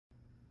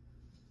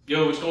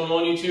Yo, what's going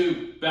on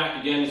YouTube?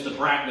 Back again, it's the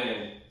Braap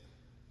Man.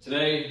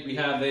 Today we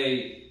have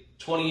a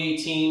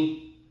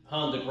 2018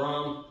 Honda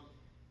Grom,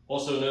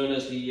 also known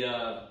as the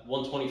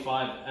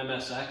 125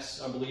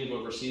 MSX, I believe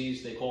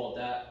overseas they call it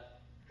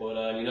that. But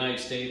in the United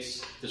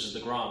States, this is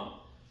the Grom.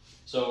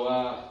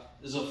 So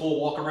this is a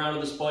full walk around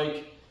of this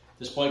bike.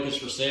 This bike is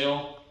for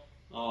sale.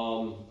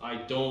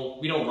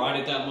 We don't ride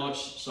it that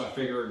much, so I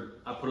figured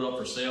I'd put it up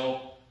for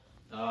sale.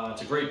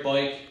 It's a great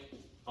bike.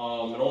 It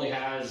only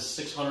has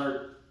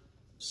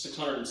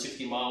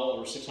 660 miles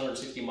or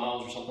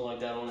something like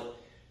that on it.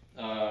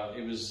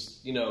 It was,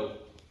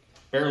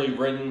 barely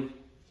ridden.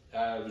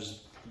 It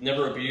was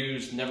never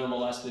abused, never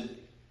molested.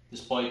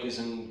 This bike is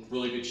in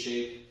really good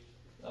shape.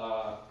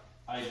 I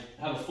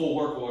have a full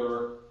work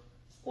order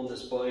on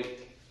this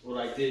bike.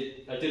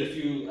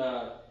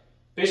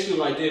 Basically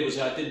what I did was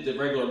I did the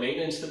regular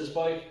maintenance to this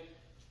bike.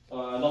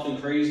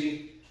 Nothing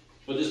crazy.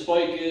 But this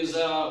bike is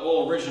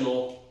all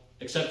original,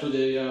 except for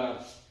the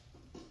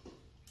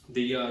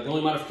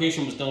only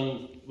modification was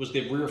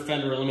the rear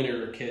fender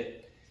eliminator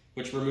kit,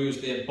 which removes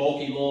the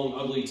bulky, long,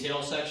 ugly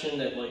tail section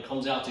that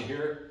comes out to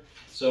here.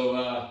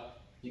 So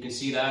you can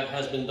see that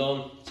has been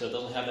done, so it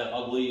doesn't have that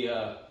ugly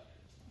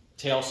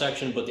tail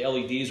section, but the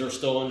LEDs are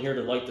still in here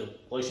to light the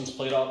license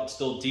plate up. It's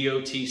still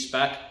DOT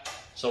spec,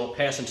 so it'll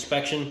pass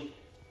inspection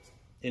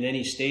in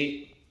any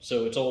state.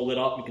 So it's all lit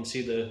up. You can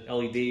see the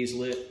LEDs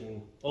lit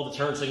and all the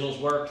turn signals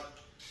work.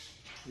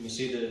 You can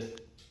see the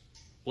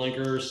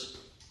blinkers.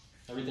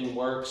 Everything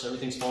works,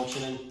 everything's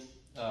functioning.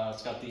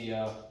 It's got the,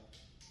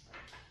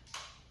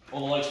 all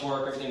the lights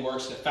work, everything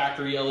works. The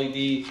factory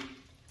LED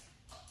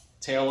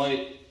tail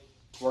light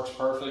works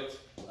perfect.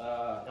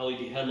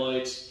 LED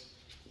headlights.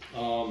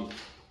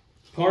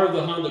 Part of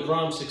the Honda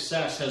Grom's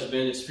success has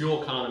been its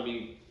fuel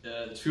economy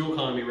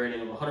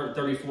rating of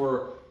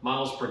 134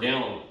 miles per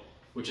gallon,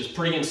 which is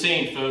pretty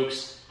insane,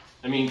 folks.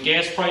 I mean,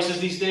 gas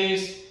prices these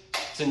days,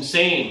 it's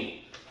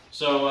insane.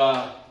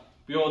 So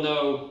we all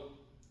know,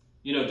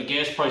 the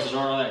gas prices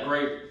aren't all that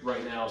great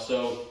right now.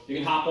 So you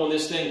can hop on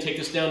this thing, take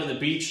this down to the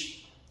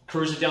beach,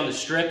 cruise it down the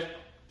strip,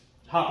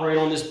 hop right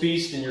on this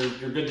beast, and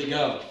you're good to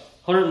go.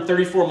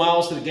 134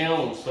 miles to the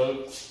gallon,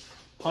 folks.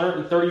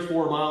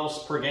 134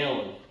 miles per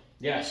gallon.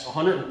 Yes,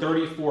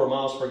 134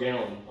 miles per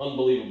gallon.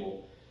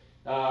 Unbelievable.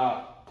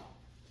 The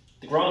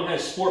Grom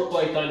has Sport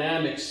Bike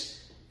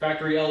Dynamics,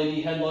 factory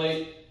LED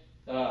headlight,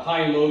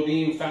 high and low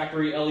beam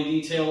factory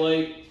LED tail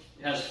light.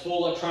 It has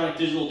full electronic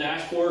digital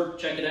dashboard.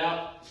 Check it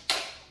out.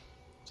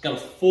 It's got a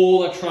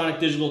full electronic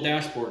digital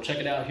dashboard. Check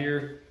it out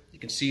here. You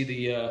can see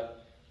the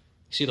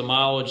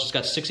mileage. It's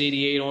got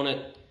 688 on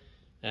it,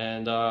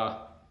 and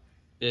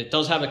it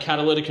does have a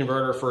catalytic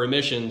converter for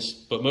emissions.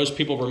 But most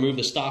people remove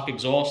the stock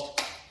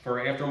exhaust for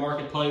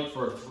aftermarket pipe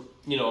for a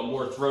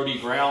more throaty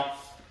growl.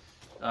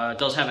 It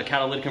does have a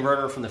catalytic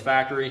converter from the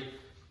factory,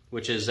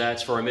 which is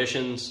that's for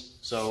emissions.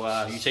 So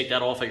you take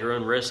that off at your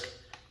own risk,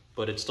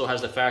 but it still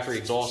has the factory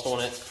exhaust on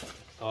it.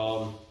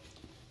 I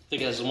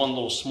think it has one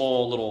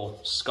small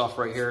scuff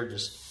right here,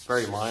 just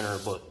very minor,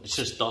 but it's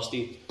just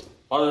dusty.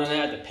 Other than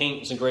that, the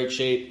paint is in great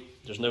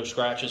shape. There's no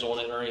scratches on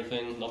it or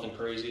anything, nothing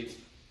crazy.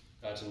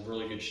 It's in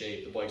really good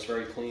shape. The bike's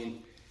very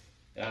clean.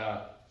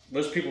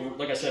 Most people,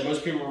 like I said,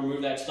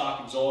 remove that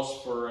stock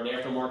exhaust for an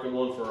aftermarket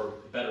one for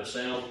better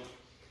sound.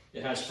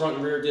 It has front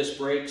and rear disc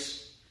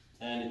brakes,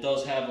 and it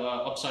does have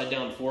upside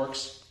down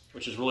forks,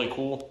 which is really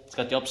cool. It's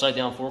got the upside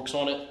down forks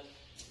on it.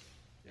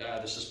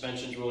 The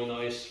suspension's really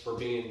nice for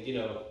being,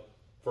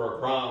 for a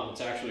Grom.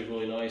 It's actually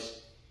really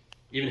nice.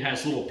 Even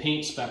has little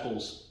paint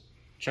speckles.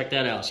 Check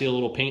that out. See the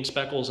little paint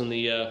speckles in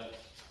the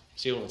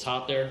see it on the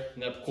top there?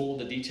 Isn't that cool?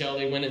 The detail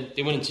they went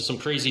into some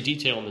crazy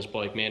detail on this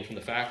bike, man, from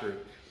the factory.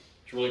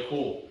 It's really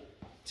cool.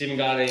 It's even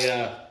got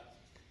a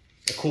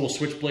cool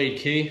switchblade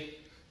key,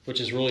 which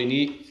is really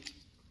neat.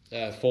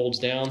 It folds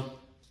down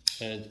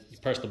and you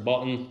press the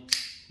button.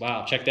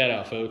 Wow, check that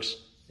out, folks.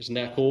 Isn't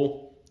that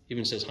cool?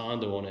 Even says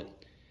Honda on it.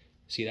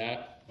 See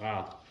that?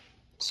 Wow,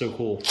 so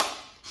cool.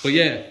 But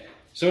yeah,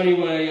 so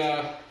anyway,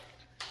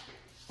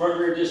 front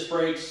rear disc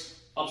brakes,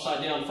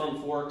 upside down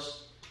front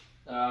forks.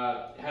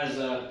 It has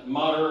a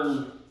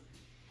modern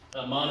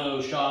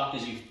mono shock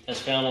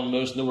as found on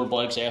most newer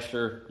bikes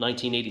after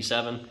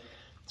 1987.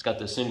 It's got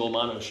the single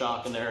mono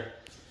shock in there.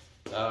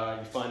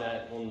 You find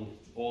that on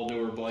all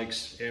newer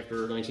bikes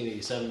after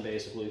 1987,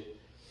 basically.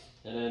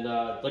 And then,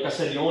 like I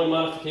said, the only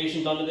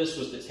modification done to this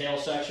was the tail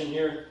section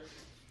here.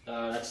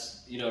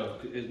 That's,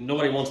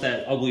 nobody wants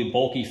that ugly,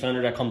 bulky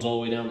fender that comes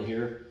all the way down to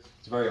here.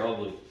 It's very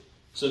ugly.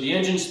 So the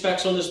engine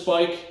specs on this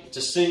bike, it's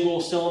a single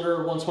cylinder,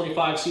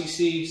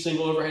 125cc,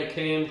 single overhead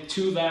cam,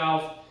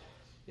 2-valve.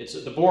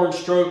 The bore and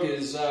stroke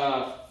is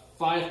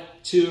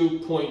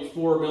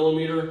 52.4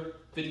 millimeter,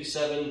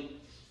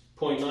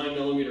 57.9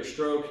 millimeter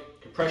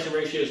stroke. Compression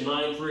ratio is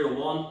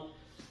 9:3:1.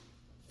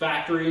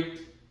 Factory.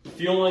 The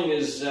fueling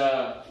is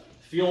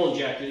fuel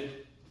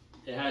injected.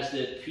 It has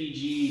the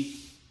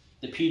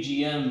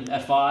PGM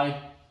FI.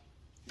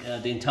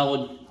 They call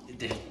it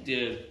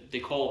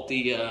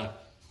the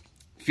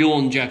fuel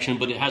injection,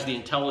 but it has the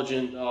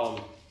intelligent,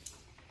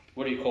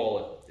 what do you call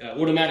it?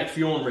 automatic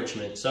fuel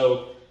enrichment.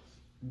 So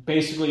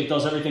basically, it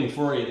does everything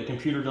for you. The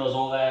computer does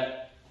all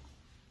that,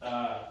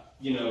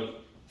 you know,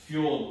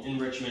 fuel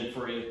enrichment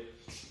for you,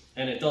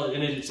 and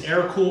it's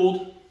air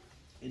cooled.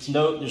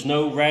 There's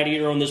no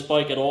radiator on this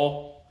bike at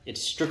all.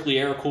 It's strictly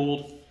air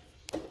cooled,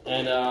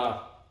 and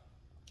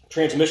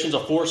transmission's a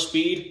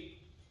 4-speed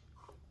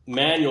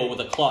manual with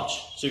a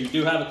clutch. So you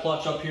do have a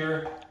clutch up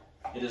here.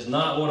 It is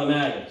not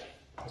automatic.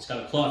 It's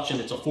got a clutch and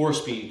it's a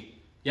 4-speed.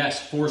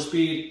 Yes,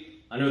 4-speed.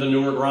 I know the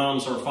newer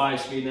Groms are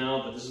 5-speed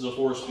now, but this is a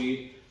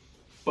 4-speed.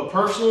 But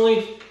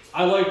personally,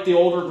 I like the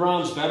older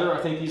Groms better.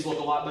 I think these look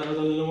a lot better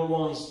than the newer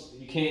ones.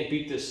 You can't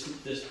beat this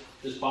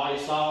body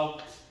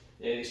style.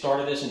 They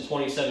started this in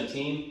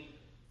 2017,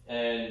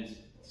 and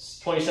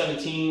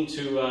 2017 to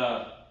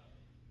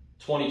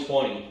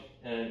 2020,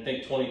 and I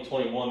think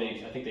 2021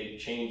 I think they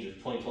changed, or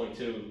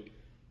 2022.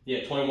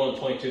 Yeah, 21 and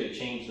 22 they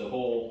changed the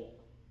whole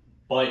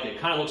bike. It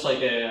kind of looks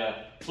like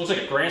a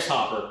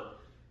grasshopper.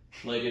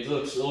 Like it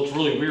looks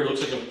really weird.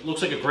 It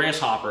looks like a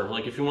grasshopper.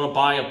 Like if you want to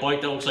buy a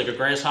bike that looks like a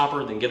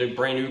grasshopper, then get a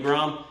brand new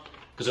Grom,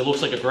 because it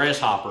looks like a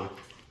grasshopper.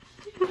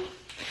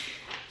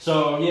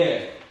 So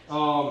yeah.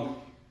 Oh,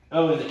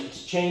 and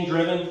it's chain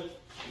driven. You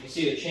can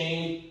see the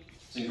chain.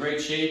 It's in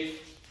great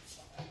shape.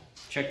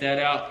 Check that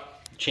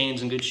out. The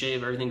chain's in good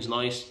shape. Everything's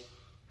nice.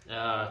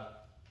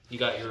 You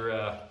got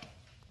your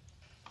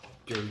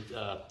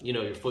you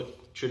know, your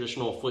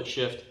traditional foot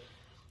shift,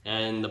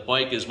 and the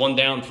bike is 1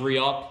 down, 3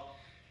 up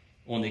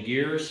on the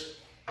gears.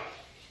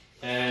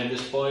 And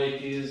this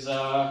bike is what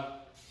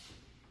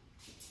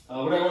I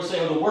want to say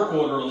on the work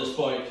order on this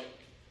bike.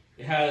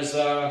 It has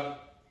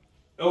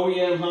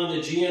OEM Honda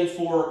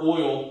GN4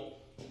 oil.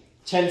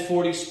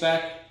 1040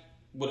 spec,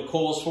 what it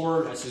calls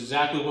for. That's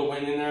exactly what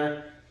went in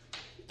there.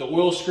 The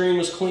oil screen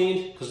was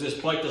cleaned because this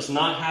bike does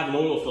not have an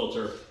oil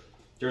filter.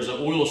 There's an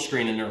oil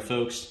screen in there,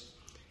 folks,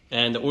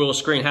 and the oil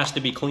screen has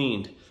to be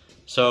cleaned.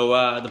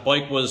 So the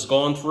bike was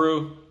gone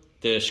through.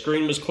 The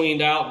screen was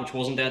cleaned out, which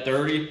wasn't that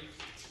dirty.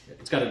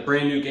 It's got a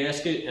brand new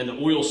gasket and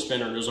the oil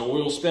spinner. There's an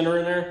oil spinner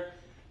in there.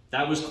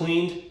 That was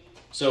cleaned,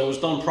 so it was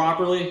done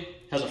properly.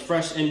 Has a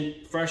fresh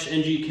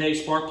NGK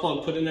spark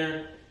plug put in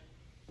there,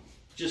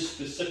 just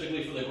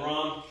specifically for the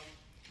Grom.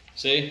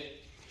 See?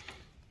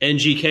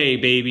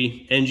 NGK,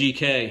 baby.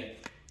 NGK.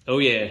 Oh,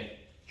 yeah.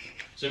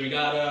 So we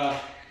got a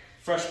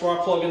fresh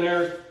spark plug in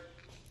there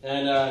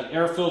and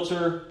air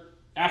filter.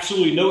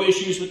 Absolutely no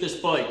issues with this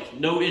bike.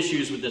 No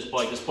issues with this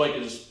bike. This bike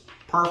is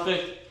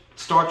perfect.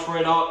 Starts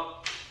right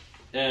up.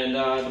 And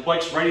the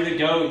bike's ready to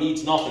go. It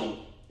needs nothing.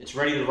 It's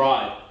ready to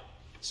ride.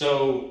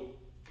 So,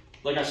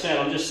 like I said,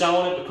 I'm just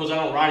selling it because I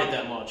don't ride it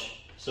that much.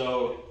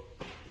 So,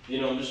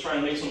 you know, I'm just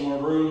trying to make some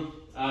more room.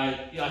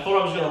 I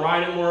thought I was going to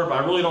ride it more, but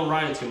I really don't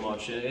ride it too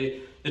much.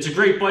 It's a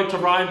great bike to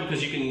ride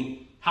because you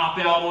can hop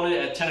out on it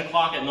at 10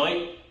 o'clock at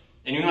night,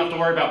 and you don't have to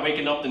worry about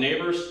waking up the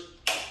neighbors.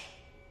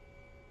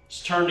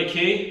 Just turn the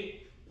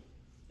key,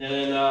 and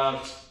then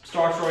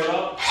starts right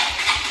up.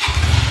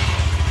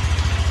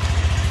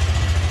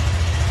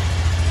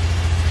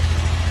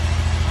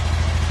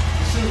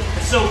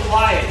 It's so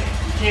quiet,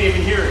 you can't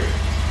even hear it.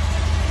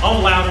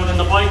 I'm louder than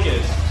the bike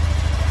is.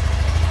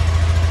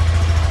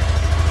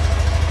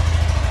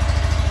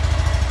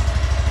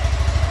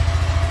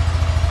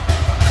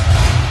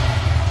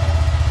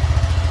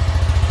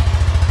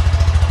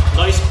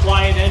 Nice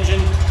quiet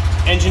engine.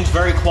 Engine's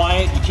very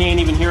quiet. You can't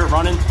even hear it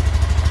running.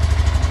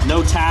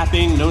 No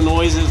tapping, no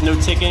noises, no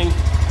ticking,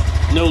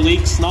 no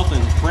leaks,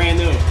 nothing. Brand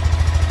new.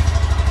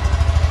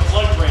 It's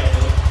like brand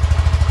new.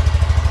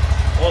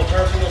 All the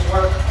turn signals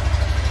work.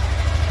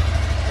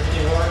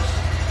 Everything works.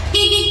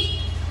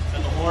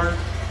 And the horn.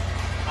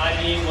 High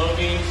beam, low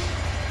beams,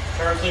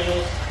 turn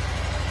signals.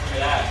 Look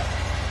at that.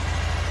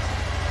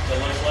 Got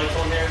nice lights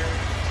on there.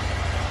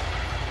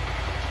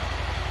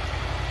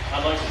 How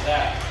nice is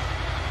that?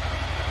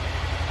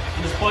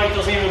 And this bike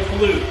doesn't even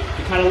pollute.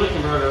 The catalytic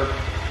converter,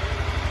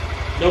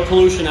 no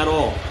pollution at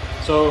all.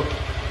 So,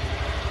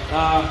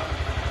 cut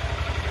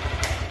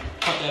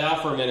that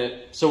out for a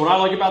minute. So what I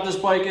like about this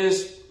bike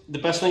is, the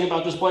best thing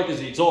about this bike is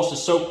the exhaust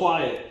is so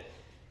quiet.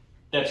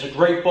 That's a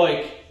great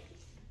bike.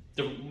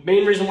 The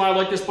main reason why I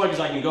like this bike is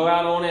I can go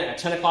out on it at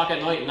 10 o'clock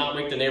at night and not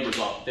wake the neighbors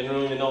up. They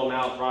don't even know I'm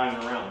out riding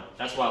around.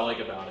 That's what I like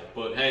about it.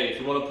 But hey, if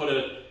you want to put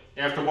an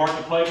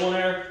aftermarket pipe on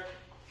there,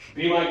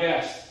 be my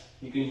guest.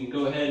 You can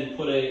go ahead and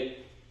put a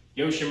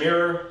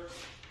Yoshimura,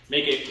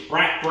 make it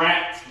Braap,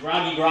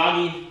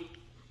 groggy.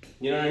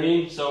 You know what I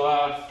mean? So,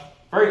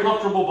 very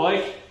comfortable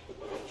bike.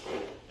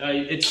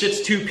 It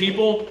sits 2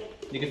 people.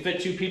 You can fit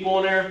 2 people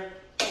in there.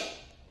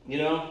 You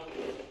know,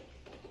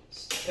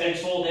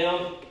 pegs fold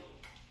down.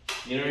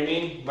 You know what I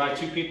mean? Ride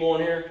 2 people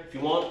in here if you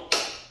want.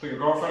 Put your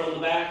girlfriend on the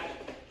back.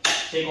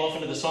 Take off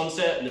into the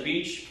sunset and the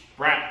beach.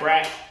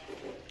 Braap.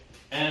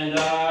 And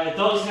it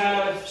does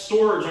have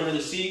storage under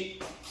the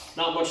seat.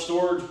 Not much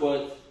storage,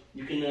 but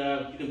you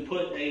can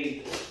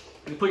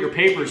put your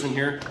papers in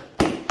here.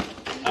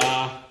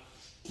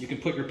 You can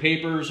put your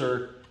papers,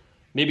 or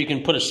maybe you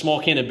can put a small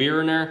can of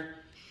beer in there.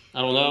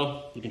 I don't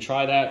know. You can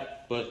try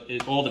that, but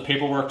all the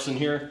paperwork's in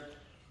here.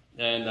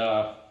 And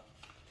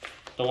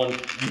don't want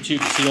YouTube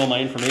to see all my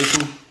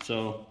information.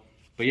 So,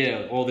 but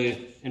yeah, all the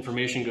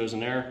information goes in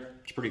there.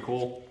 It's pretty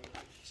cool.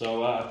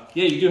 So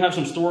yeah, you do have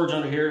some storage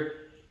under here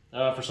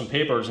for some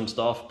papers and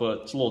stuff,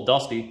 but it's a little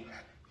dusty.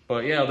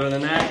 But yeah, other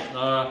than that,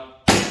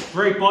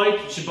 great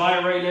bike. You should buy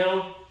it right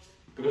now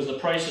because the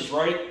price is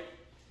right.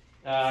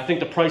 I think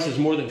the price is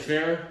more than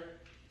fair.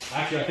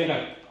 Actually, I think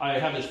I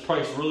have this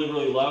price really,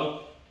 really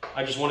low.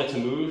 I just want it to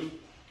move.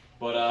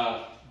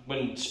 But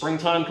when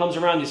springtime comes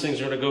around, these things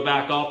are going to go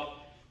back up.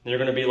 They're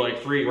going to be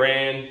like $3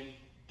 grand,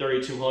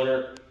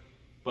 $3,200.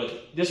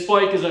 But this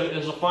bike is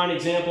a fine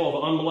example of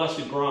an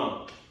unmolested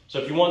Grom. So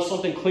if you want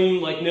something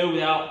clean like new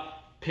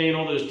without paying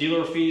all those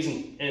dealer fees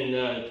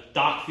and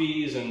dock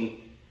fees and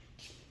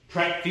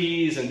prep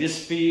fees and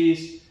this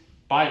fees,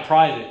 buy it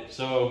private.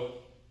 So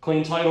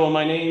clean title in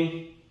my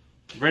name,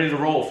 ready to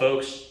roll,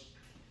 folks.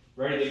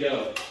 Ready to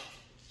go.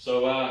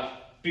 So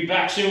be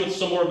back soon with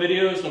some more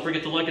videos. Don't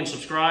forget to like and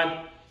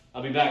subscribe.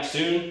 I'll be back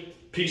soon.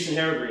 Peace and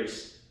hair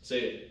grease. See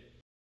you.